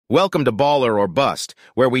Welcome to Baller or Bust,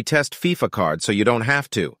 where we test FIFA cards so you don't have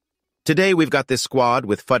to. Today we've got this squad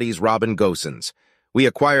with Futties Gosens. We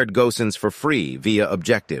acquired Gosens for free via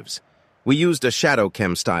objectives. We used a shadow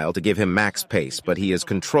chem style to give him max pace, but he is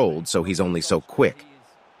controlled so he's only so quick.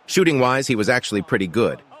 Shooting-wise, he was actually pretty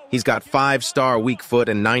good. He's got 5-star weak foot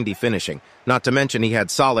and 90 finishing, not to mention he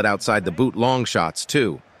had solid outside the boot long shots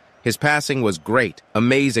too. His passing was great,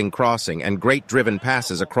 amazing crossing, and great driven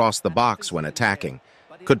passes across the box when attacking.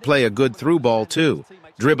 Could play a good through ball too.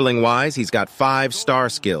 Dribbling-wise, he's got 5-star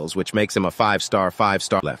skills, which makes him a 5-star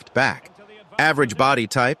left back. Average body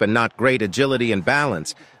type and not great agility and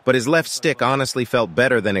balance, but his left stick honestly felt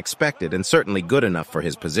better than expected and certainly good enough for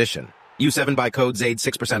his position. U7 by code ZAID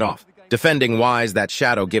 6% off. Defending-wise, that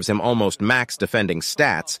shadow gives him almost max defending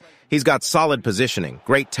stats. He's got solid positioning,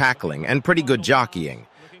 great tackling, and pretty good jockeying.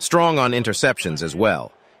 Strong on interceptions as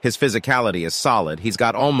well. His physicality is solid. He's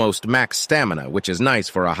got almost max stamina, which is nice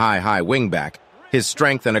for a high wingback. His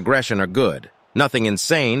strength and aggression are good. Nothing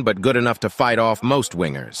insane, but good enough to fight off most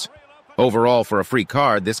wingers. Overall, for a free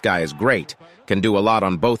card, this guy is great. Can do a lot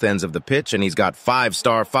on both ends of the pitch, and he's got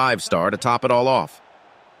 5-star to top it all off.